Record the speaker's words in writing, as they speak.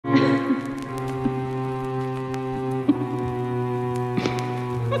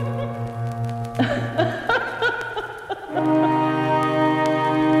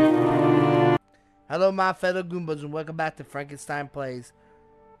Hello, my fellow Goombas, and welcome back to Frankenstein Plays.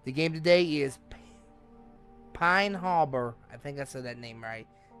 The game today is Pine Harbor. I think I said that name right.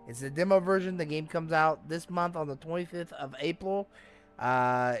 It's the demo version. The game comes out this month on the 25th of April.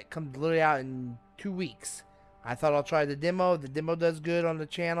 It comes literally out in 2 weeks. I thought I'll try the demo. If the demo does good on the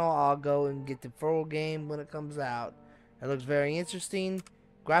channel, I'll go and get the full game when it comes out. It looks very interesting.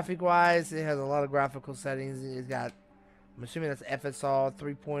 Graphic-wise, it has a lot of graphical settings. It's got, I'm assuming that's FSR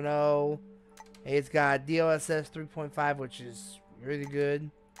 3.0. It's got DLSS 3.5, which is really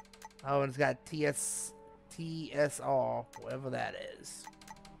good. Oh, and it's got TSR, whatever that is.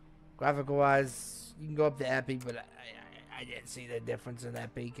 Graphical wise, you can go up to Epic, but I didn't see the difference in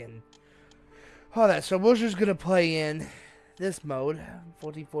Epic and all that. So we're just gonna play in this mode,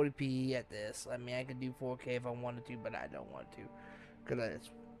 1440p at this. I mean, I could do 4K if I wanted to, but I don't want to, because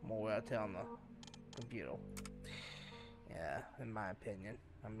it's more wear and on the computer. Yeah, in my opinion.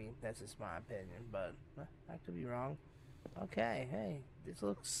 I mean, that's just my opinion, but I could be wrong. Okay, hey, this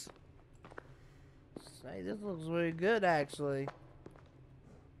looks really good, actually.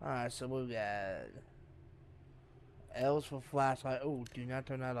 Alright, so we got L's for flashlight. Oh, do not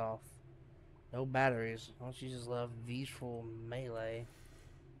turn that off. No batteries. Don't you just love V's for melee?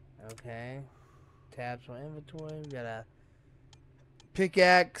 Okay. Tabs for inventory. We got a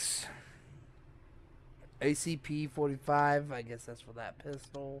pickaxe. ACP 45, I guess that's for that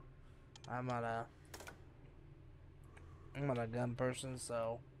pistol. I'm not a gun person,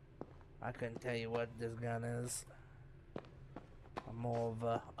 so I couldn't tell you what this gun is. I'm more of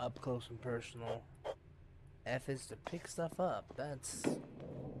a up close and personal. F is to pick stuff up. That's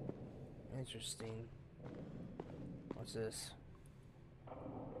interesting. What's this?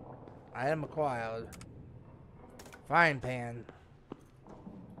 Item acquired. Frying pan.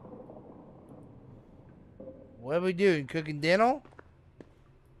 What are we doing? Cooking dinner?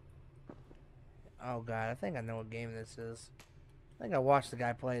 Oh god, I think I know what game this is. I think I watched the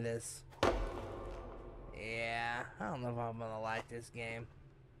guy play this. Yeah, I don't know if I'm gonna like this game.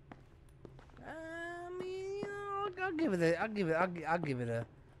 I mean, you know, I'll give it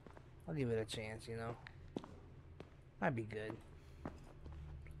a chance, you know. Might be good.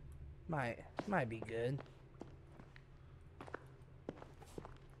 Might be good.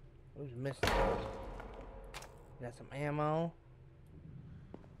 Who's missing? Got some ammo.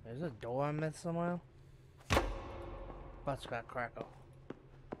 There's a door I missed somewhere. Buttscotch crackle.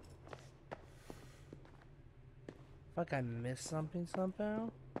 Like I missed something somehow.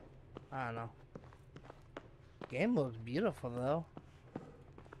 I don't know. Game looks beautiful though.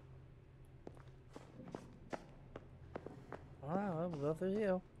 Alright, we'll go through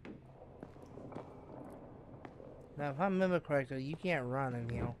here. Now, if I remember correctly, you can't run in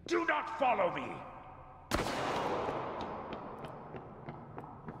here. Do not follow me!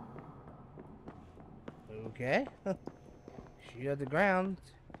 Okay. Shoot at the ground.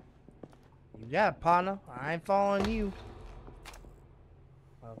 You got it, partner. I ain't following you.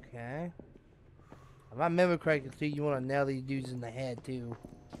 Okay. If I remember correctly, too, you want to nail these dudes in the head, too.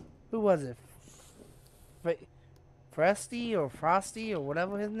 Who was it? Frosty or Frosty or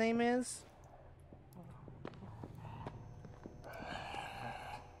whatever his name is?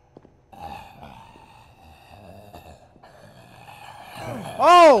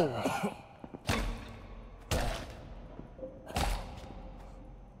 Oh!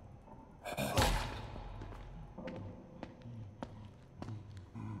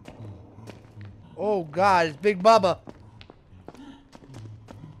 Oh god, it's Big Bubba.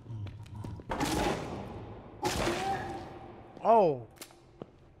 Oh.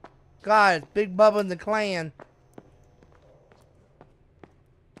 God, it's Big Bubba and the clan.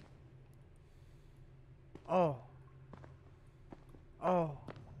 Oh. Oh.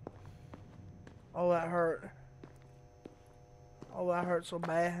 Oh, that hurt. Oh, that hurt so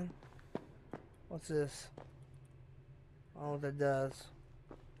bad. What's this? Oh, what that does.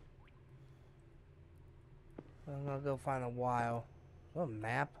 I'm gonna go find a while. What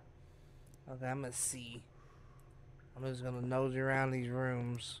map? Okay, I'm gonna see. I'm just gonna nosy around these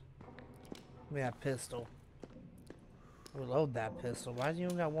rooms. Give me that pistol. Reload that pistol. Why do you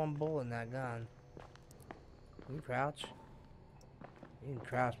only got one bullet in that gun? Can you crouch? You can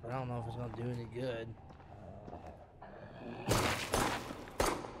crouch, but I don't know if it's gonna do any good.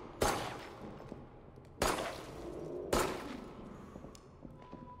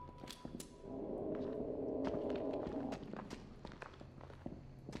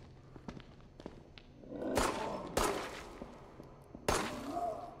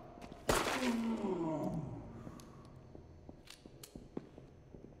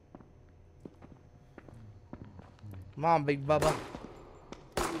 Come on, Big Bubba.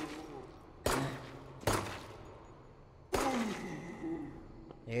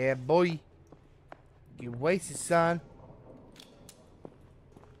 Yeah, boy. Get wasted, son.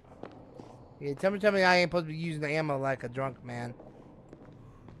 Yeah, tell me I ain't supposed to be using the ammo like a drunk man.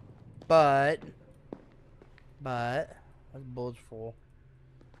 But, what's bullets for?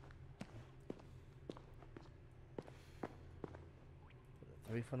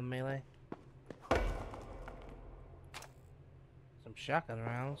 Three for the melee. Some shotgun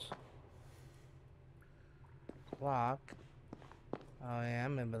rounds. Clock. Oh yeah, I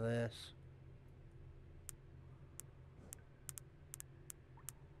remember this.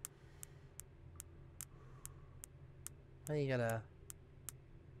 Then you gotta...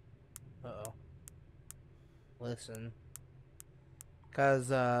 Uh-oh. Listen.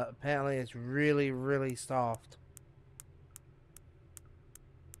 Because, apparently it's really, really soft.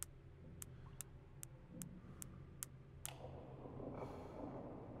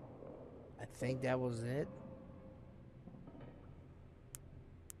 I think that was it.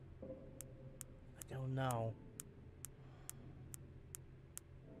 I don't know.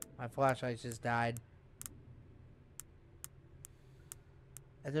 My flashlight just died.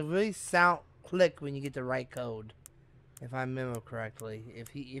 It's a really sound click when you get the right code. If I remember correctly.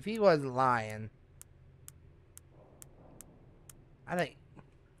 If he wasn't lying. I think...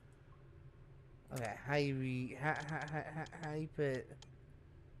 Okay, how you put...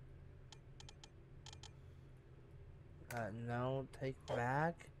 no, take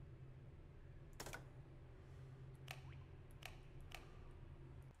back.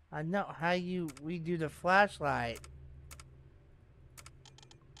 I know how you redo the flashlight.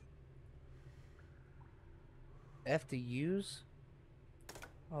 F to use?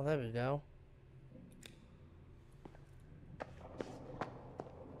 Oh, there we go.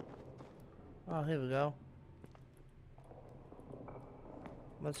 Oh, here we go.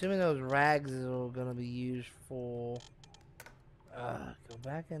 I'm assuming those rags are gonna be used for... go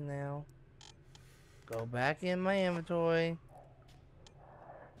back in now. Go back in my inventory.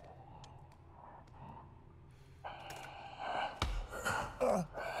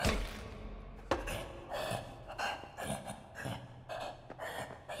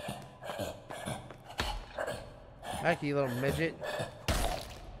 Back, you little midget.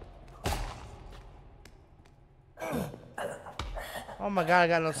 Oh my god, I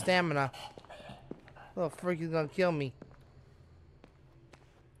got no stamina. Little freak is gonna kill me.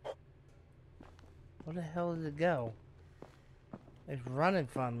 Where the hell did it go? It's running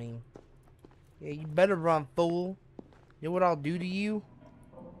from me. Yeah, you better run, fool. You know what I'll do to you?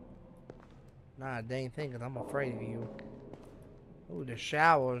 Nah, dang thing, cause I'm afraid of you. Ooh, the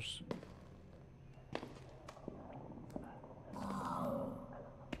showers.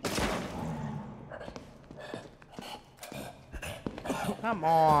 Come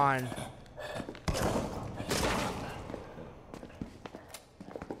on.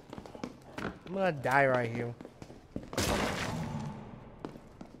 I'm gonna die right here.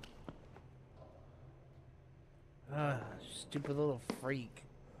 Stupid little freak.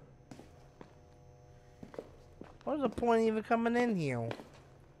 What's the point of even coming in here?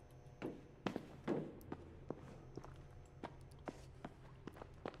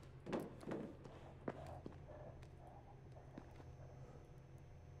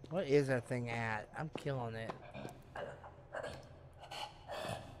 What is that thing at? I'm killing it.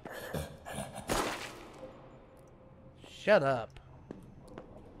 Shut up.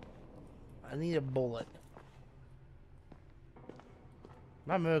 I need a bullet.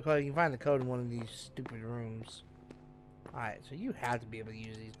 My miracle, you can find the code in one of these stupid rooms. Alright, so you have to be able to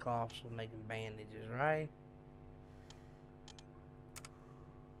use these cloths for making bandages, right?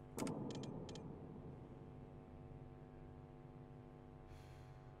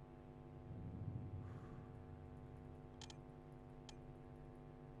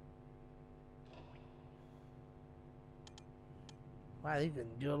 Wow, you can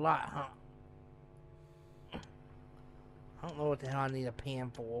do a lot, huh? I don't know what the hell I need a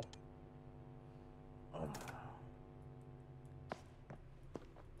pan for. Oh.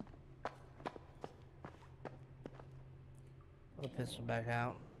 Put the pistol back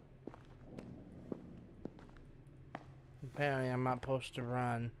out. Apparently I'm not supposed to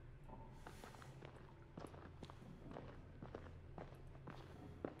run.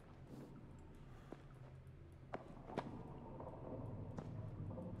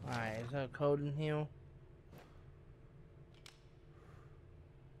 Alright, is there a code in here?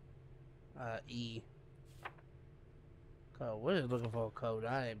 E. Code. We're just looking for a code.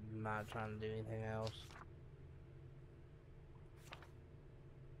 I'm not trying to do anything else.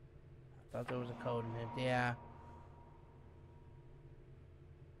 I thought there was a code in it. Yeah.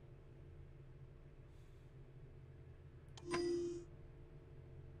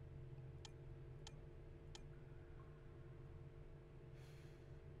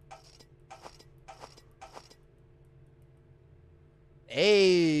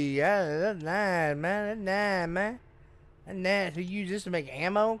 Hey, yeah, that's nice, man. That's nice, man. That's nice. You use this to make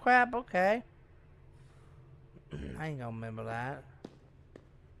ammo and crap? Okay. I ain't gonna remember that.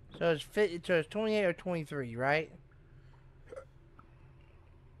 So it's 28 or 23, right?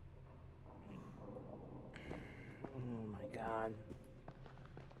 Oh my god.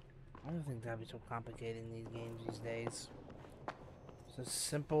 I don't think that'd be so complicated in these games these days. So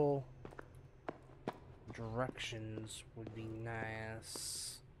simple directions would be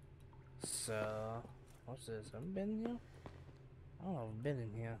nice. So, what's this? Have I been in here? I don't know if I've been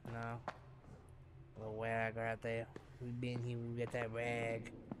in here. No. Little rag right there. We've been here, we got that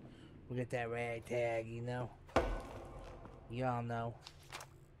rag. We got that rag tag, you know? Y'all know.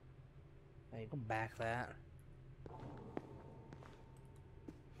 Hey, go back that.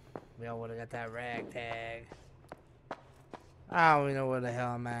 We all would've got that rag tag. I don't even know where the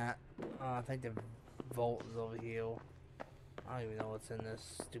hell I'm at. Oh, I think the vault is over here. I don't even know what's in this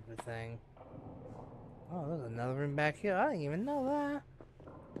stupid thing. Oh, there's another room back here. I didn't even know that.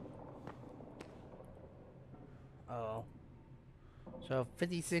 Uh oh. So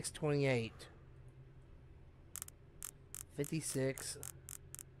 5628. 56.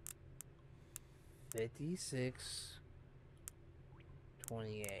 56.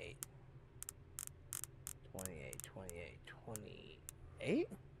 28. 28. 28. 28?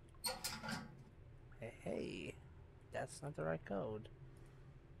 Hey. That's not the right code.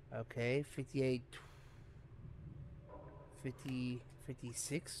 Okay, 58. 50.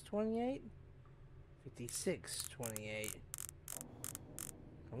 56. 28? 56. 28.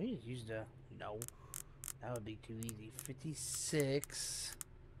 Can we just use the... No. That would be too easy. 56.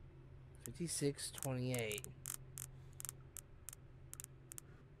 56, 28.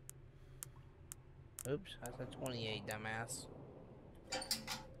 Oops, I said 28, dumbass.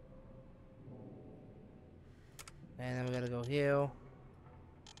 And then we gotta go here.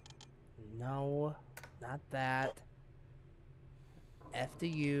 No, not that. F to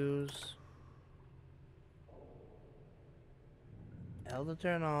use. L to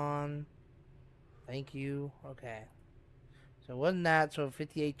turn on. Thank you. Okay. So it wasn't that, so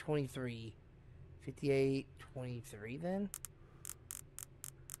 5823. 5823 then?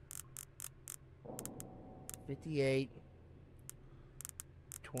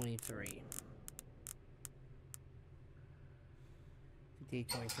 5823.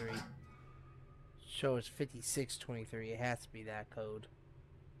 5823. So it's 5623. It has to be that code.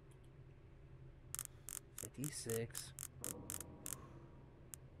 56.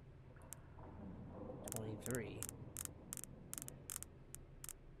 23.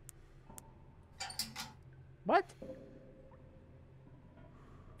 What?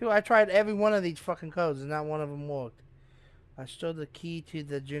 Dude, I tried every one of these fucking codes and not one of them worked. I stole the key to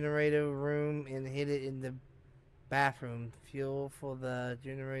the generator room and hid it in the bathroom. Fuel for the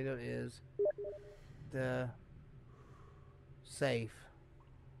generator is the safe.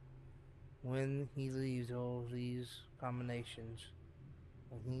 When he leaves all these combinations.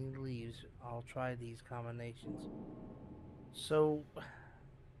 When he leaves, I'll try these combinations. So...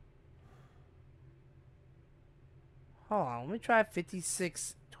 Hold on, let me try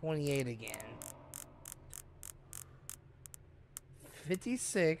 5628 again.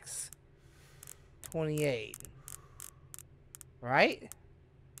 5628. Right?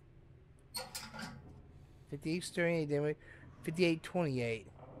 5828, then we 5828.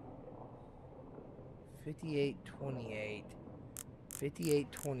 5828.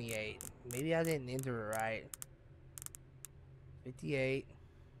 5828. Maybe I didn't enter it right.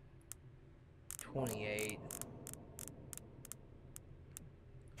 5828.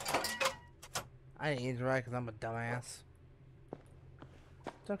 I didn't enter it right because I'm a dumbass.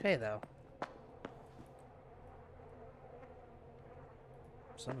 It's okay though.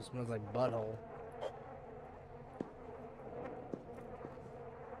 Something smells like butthole.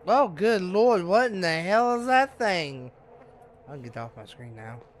 Oh, good lord, what in the hell is that thing? I'll get off my screen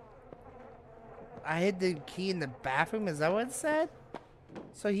now. I hid the key in the bathroom, is that what it said?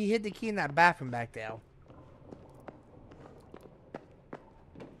 So he hid the key in that bathroom back there.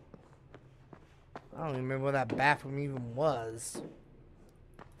 I don't even remember where that bathroom even was.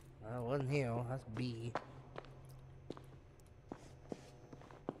 Well, it wasn't here, that's B.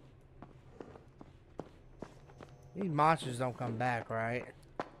 These monsters don't come back, right?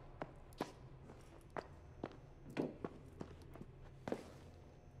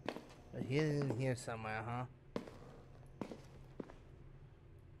 But he's in here somewhere, huh?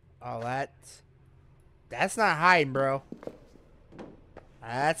 Oh, that's not hiding, bro.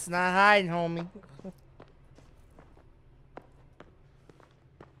 That's not hiding, homie.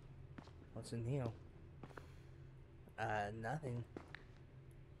 What's in here? Nothing.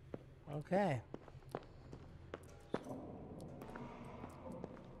 Okay.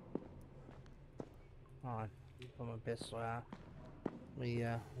 Hold on. Put my pistol out. We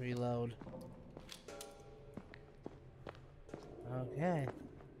reload. Okay.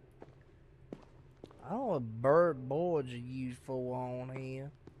 I don't know what bird boards you use for on here.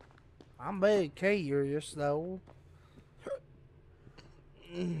 I'm very curious though.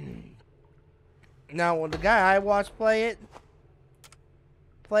 Now, when the guy I watched played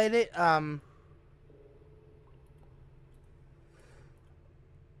it, I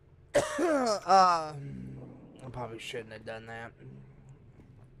probably shouldn't have done that.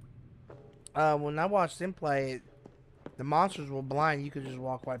 When I watched him play it, the monsters were blind. You could just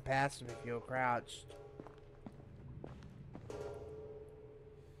walk right past them if you were crouched.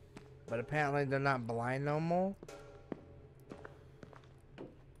 But apparently they're not blind no more. I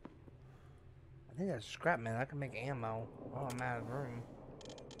think that's scrap metal. I can make ammo. Oh, I'm out of room.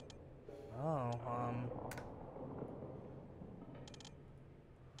 Oh,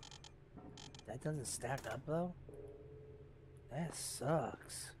 that doesn't stack up though? That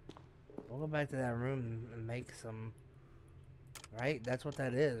sucks. We'll go back to that room and make some. Right? That's what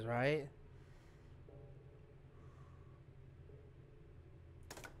that is, right?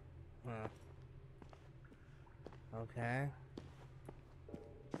 Huh. Okay.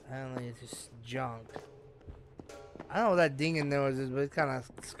 Apparently it's just junk. I don't know what that ding in there is, but it kind of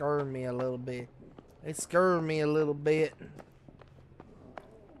scared me a little bit. It scared me a little bit.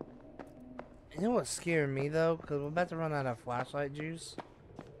 You know what's scaring me though? Because we're about to run out of flashlight juice.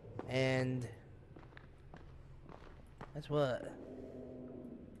 And that's what?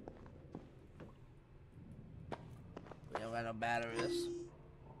 We don't got no batteries.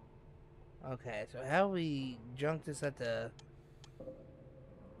 Okay, so how we junk this at the...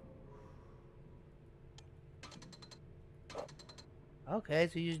 Okay,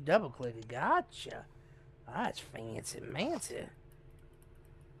 so you just double click it. Gotcha. Ah, that's fancy.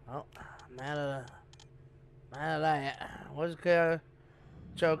 Oh, I'm out of that. What's it called?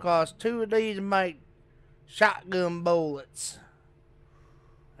 So it costs 2 of these to make shotgun bullets.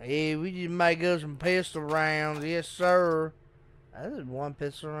 Yeah, we just make up some pistol rounds. Yes, sir. That is 1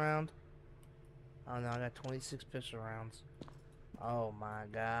 pistol round. Oh no, I got 26 pistol rounds. Oh my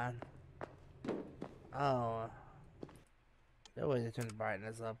god. Oh. That way to turn the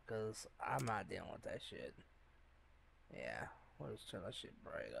brightness up because I'm not dealing with that shit. Yeah. We'll just turn that shit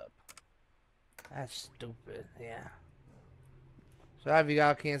bright up. That's stupid. Yeah. So if you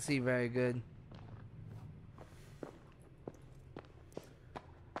guys can't see very good.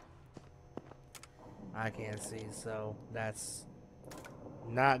 I can't see, so that's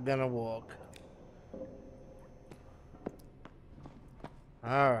not gonna work.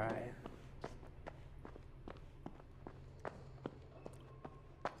 Alright.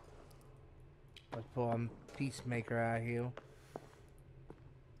 Let's pull a peacemaker out here.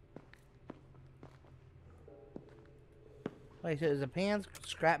 Wait, so is the pans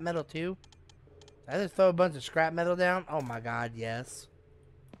scrap metal too? Did I just throw a bunch of scrap metal down? Oh my god, yes.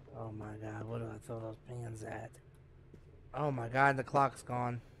 Oh my god, what do I throw those pans at? Oh my god, the clock's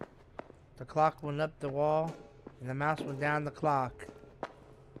gone. The clock went up the wall, and the mouse went down the clock.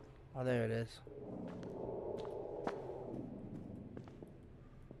 Oh, there it is.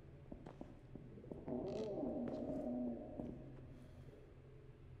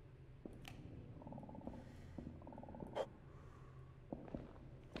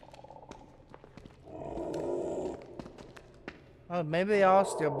 Oh, maybe they all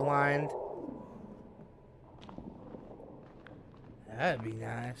still blind. That'd be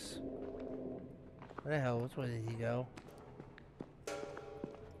nice. Where the hell? Which way did he go?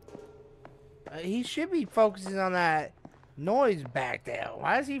 He should be focusing on that noise back there.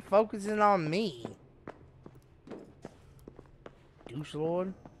 Why is he focusing on me? Douche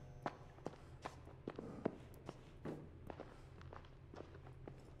Lord?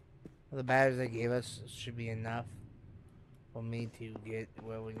 Well, the batteries they gave us should be enough for me to get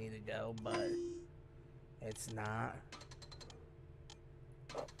where we need to go, but it's not.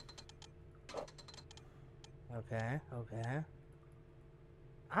 Okay, okay.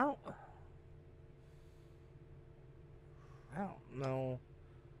 I don't know.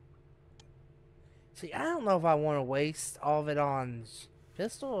 See, I don't know if I want to waste all of it on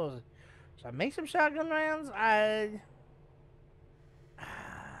pistols. Should I make some shotgun rounds? I'm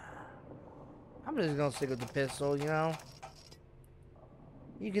just gonna stick with the pistol, you know?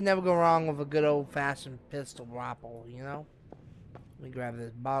 You can never go wrong with a good old-fashioned pistol rifle, you know? Let me grab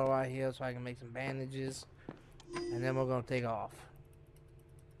this bottle right here so I can make some bandages. And then we're gonna take off.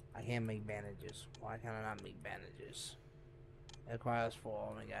 I can't make bandages. Why can I not make bandages? It requires 4.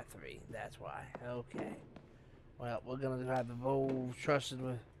 Only got 3. That's why. Okay. Well, we're gonna have the old trusted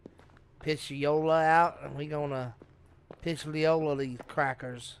with Pisciola out, and we're gonna Pisciola these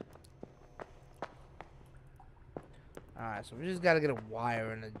crackers. Alright, so we just gotta get a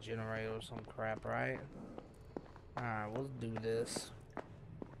wire in the generator or some crap, right? Alright, let's do this.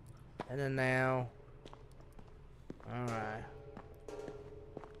 And then now. Alright.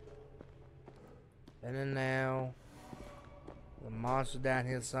 And then now. The monster down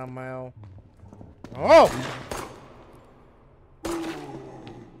here somewhere. Oh!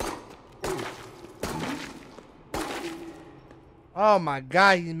 Oh my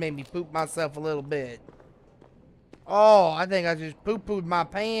god, he made me poop myself a little bit. Oh, I think I just poo-pooed my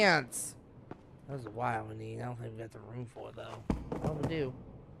pants. That's a wire we need. I don't think we got the room for it though. Oh, we do.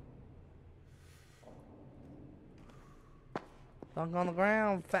 Dunk on the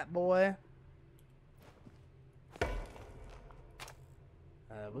ground, fat boy.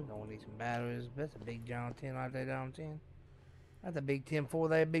 We're gonna need some batteries. That's a big John 10 right there, John 10. That's a big 10-4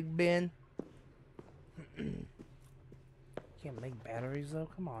 there, Big Ben. Can't make batteries though.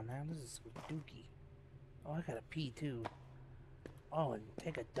 Come on now, this is some dookie. Oh, I gotta pee too. Oh, and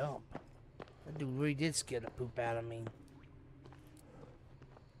take a dump. That dude really did scare the poop out of me.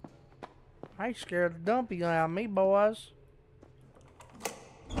 I scared the dumpy out of me, boys.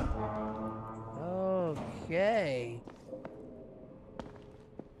 Okay.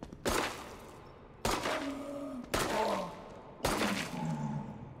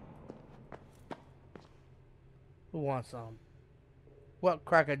 Who wants some? What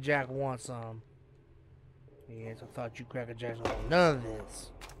Cracker Jack wants some? Yes, I thought you Cracker Jacks want none of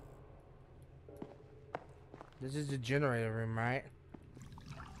this. This is the generator room, right?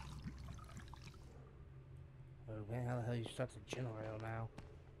 Okay, how the hell you start the generator now?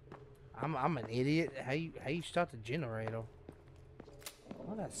 I'm an idiot. How you start the generator?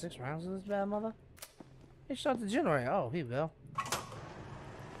 I got 6 rounds of this bad mother. Hey, start the generator. Oh, here we go.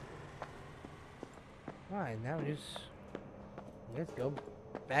 Alright, now let's go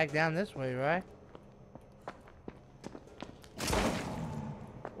back down this way, right?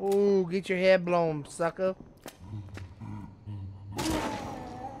 Ooh, get your head blown, sucker.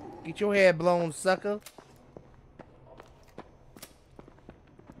 Get your head blown, sucker.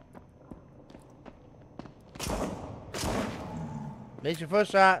 Make your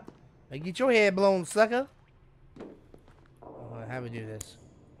first shot. And get your head blown, sucker. How do we do this?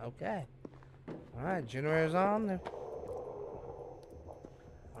 Okay. Alright, generator's on there.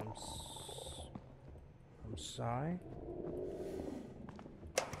 I'm sorry.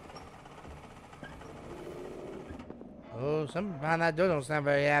 Oh, something behind that door don't sound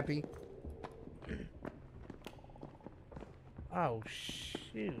very happy. Oh,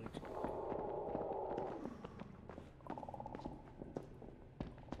 shoot.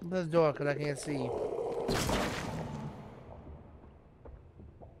 Open the door because I can't see.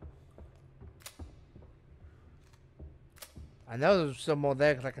 I know there's some more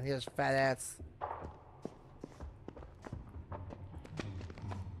there because I can hear his fat ass.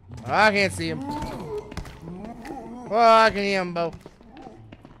 Oh, I can't see him. Oh, I can hear him, Bo.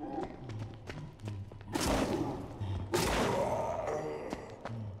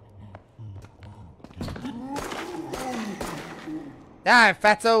 Die,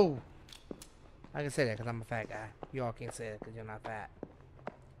 fatso! I can say that because I'm a fat guy. You all can't say that because you're not fat.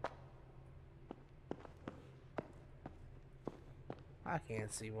 I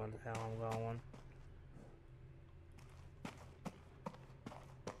can't see where the hell I'm going.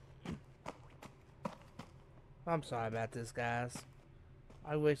 I'm sorry about this, guys.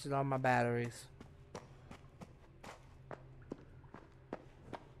 I wasted all my batteries.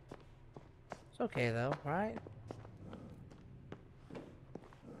 It's okay though, right?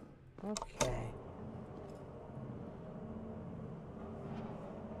 Okay.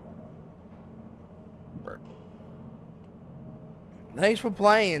 Thanks for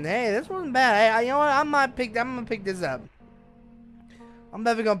playing. Hey, this wasn't bad. Hey, you know what? I'm gonna pick this up. I'm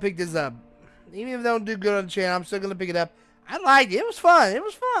never gonna pick this up. Even if they don't do good on the channel, I'm still gonna pick it up. I liked it. It was fun. It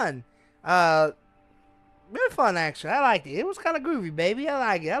was fun. Really fun actually. I liked it. It was kind of groovy, baby. I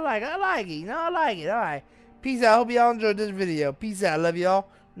like it. I like it. You know, I like it. All right. Peace out. Hope y'all enjoyed this video. Peace out. Love y'all.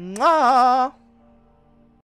 Mwah.